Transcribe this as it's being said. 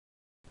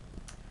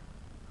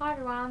Hi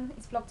everyone,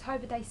 it's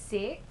Vlogtober day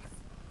 6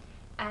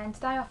 and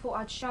today I thought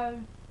I'd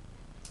show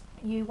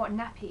you what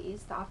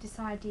nappies that I've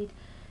decided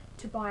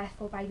to buy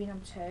for baby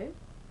number 2.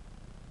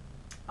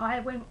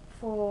 I went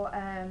for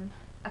a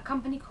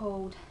company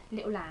called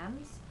Little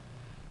Lambs,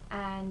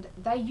 and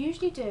they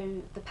usually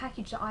do the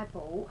package that I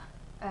bought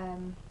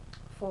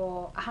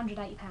for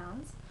 £180,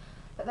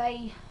 but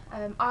they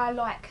I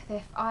like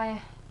their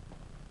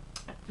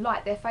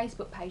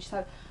Facebook page,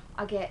 so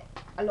I get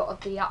a lot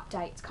of the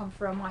updates come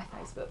through on my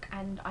Facebook,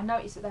 and I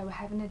noticed that they were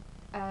having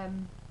a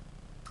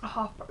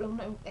half,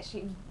 no,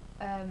 actually it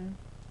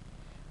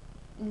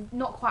was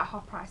not quite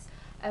half price,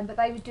 but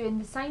they was doing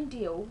the same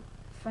deal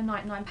for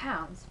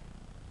 £99.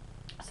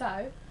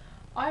 So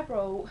I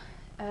brought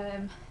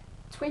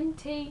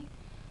 20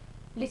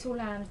 Little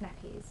Lambs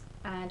nappies,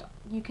 and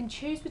you can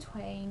choose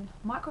between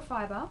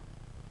microfiber,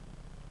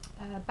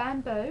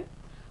 bamboo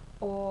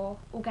or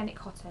organic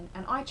cotton,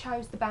 and I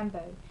chose the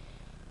bamboo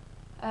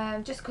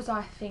just because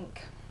I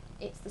think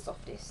it's the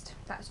softest.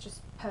 That's just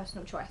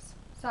personal choice.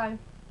 So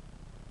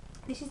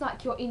this is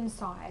like your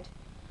inside.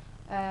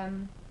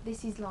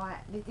 This is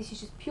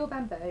just pure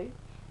bamboo,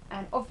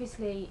 and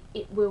obviously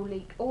it will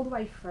leak all the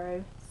way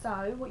through.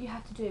 So what you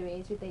have to do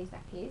is with these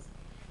nappies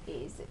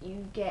is that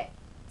you get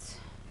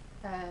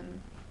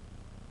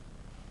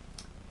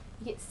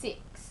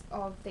 6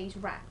 of these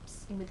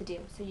wraps in with the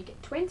deal. So you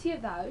get 20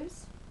 of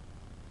those.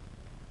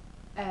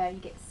 You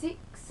get 6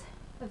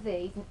 of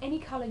these in any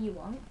colour you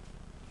want.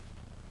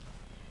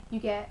 You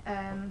get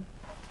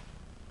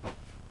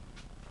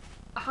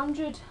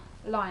 100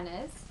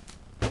 liners,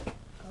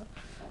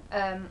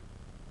 a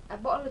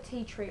bottle of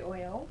tea tree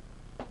oil,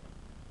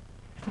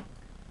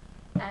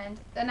 and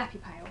a nappy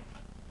pail.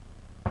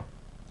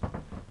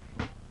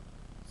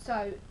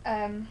 So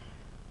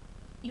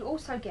you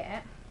also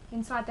get,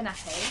 inside the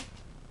nappy,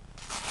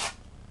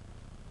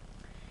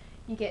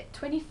 you get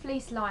 20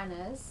 fleece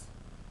liners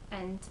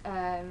and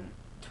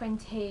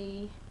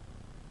 20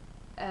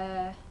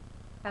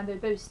 bamboo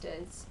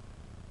boosters.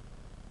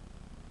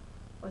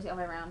 Or is it the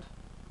other way around?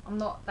 I'm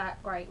not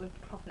that great with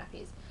cloth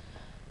nappies.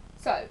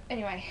 So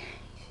anyway,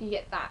 you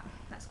get that.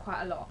 That's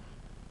quite a lot,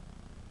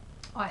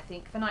 I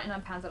think, for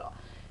 £99 a lot.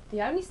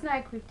 The only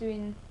snag with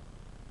doing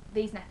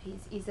these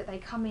nappies is that they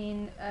come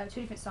in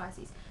 2 different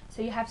sizes.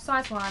 So you have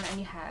size 1 and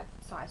you have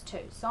size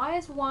 2.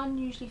 Size 1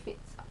 usually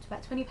fits up to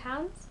about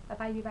 £20, a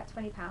baby about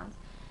 £20,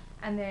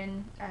 and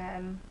then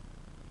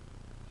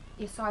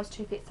your size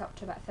 2 fits up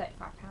to about £35.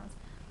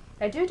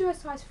 They do a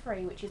size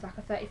 3, which is like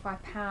a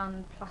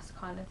 £35 plus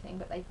kind of thing,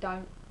 but they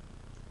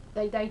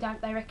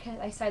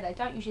say they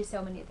don't usually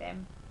sell many of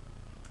them.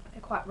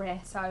 They're quite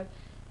rare. So,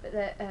 so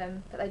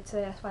that's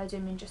why they do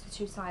them in just the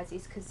 2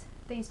 sizes, because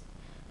the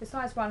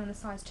size 1 and the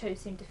size 2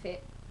 seem to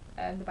fit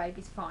the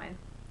babies fine.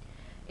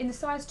 In the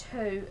size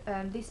 2,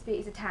 this bit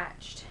is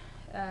attached.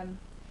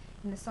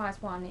 In the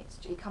size 1,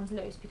 it comes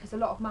loose, because a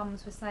lot of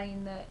mums were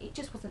saying that it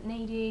just wasn't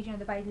needed. You know,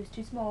 the baby was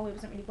too small. It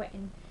wasn't really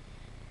wetting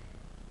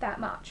that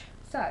much.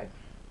 So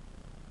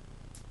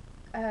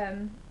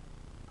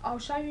I'll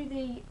show you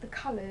the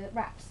colour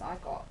wraps I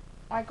got.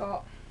 I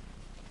got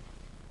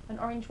an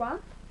orange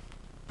one.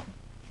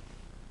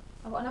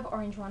 I've got another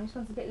orange one. This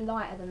one's a bit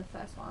lighter than the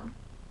first one.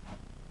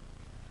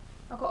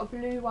 I've got a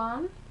blue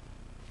one,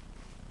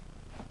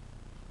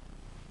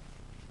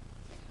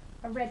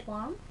 a red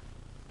one,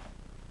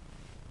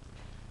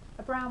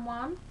 a brown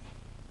one,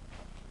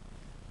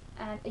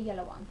 and a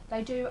yellow one.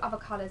 They do other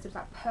colours. There's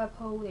like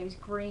purple, there's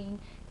green,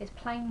 there's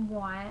plain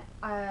white.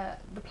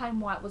 The plain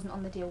white wasn't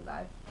on the deal though,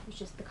 it was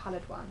just the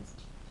coloured ones.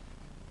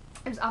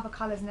 There's other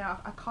colours now,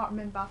 I can't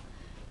remember.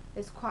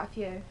 There's quite a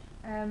few.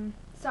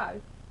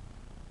 So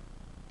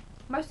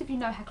most of you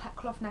know how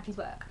cloth nappies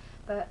work,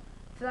 but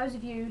for those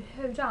of you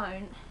who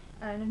don't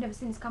and have never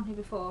seen this company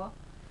before,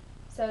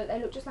 so they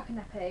look just like a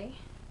nappy,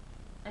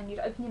 and you'd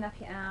open your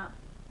nappy out,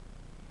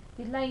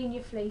 you'd lay in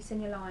your fleece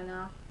and your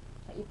liner,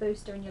 like your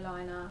booster and your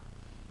liner,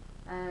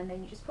 and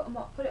then you just put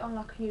it on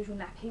like a usual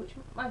nappy, which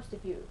most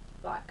of you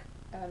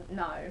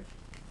know,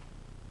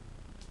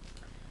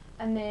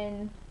 and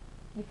then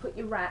you put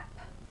your wrap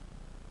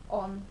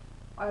on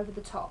over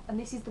the top, and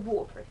this is the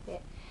waterproof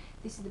bit.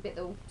 This is the bit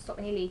that will stop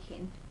any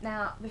leaking.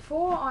 Now,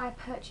 before I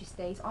purchased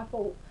these, I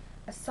bought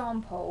a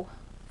sample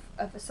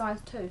of a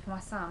size 2 for my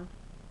son,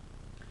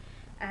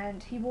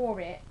 and he wore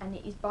it, and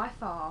it is by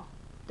far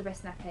the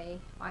best nappy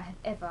I have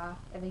ever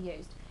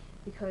used,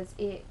 because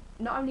it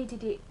not only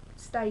did it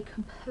stay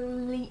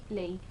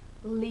completely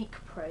leak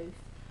proof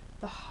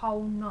the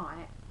whole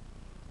night,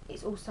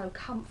 it's also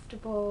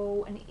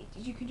comfortable, and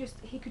he could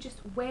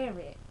just wear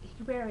it. He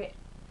could wear it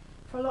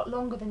for a lot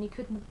longer than you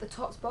could with the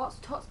tot spots.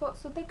 Tot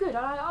spots, they're good.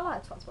 I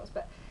like tot spots,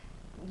 but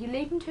you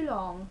leave them too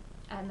long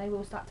and they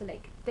will start to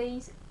leak.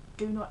 These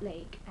do not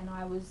leak, and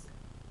I was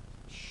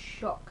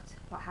shocked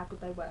like how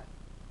good they were.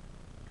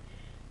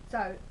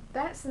 So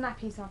that's the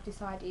nappies I've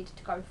decided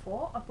to go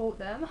for. I bought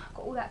them,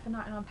 got all that for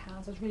 £99. I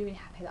was really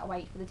happy that I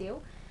waited for the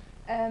deal.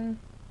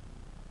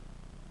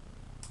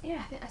 Yeah,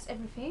 I think that's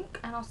everything,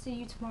 and I'll see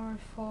you tomorrow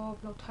for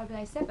Vlogtober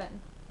day 7.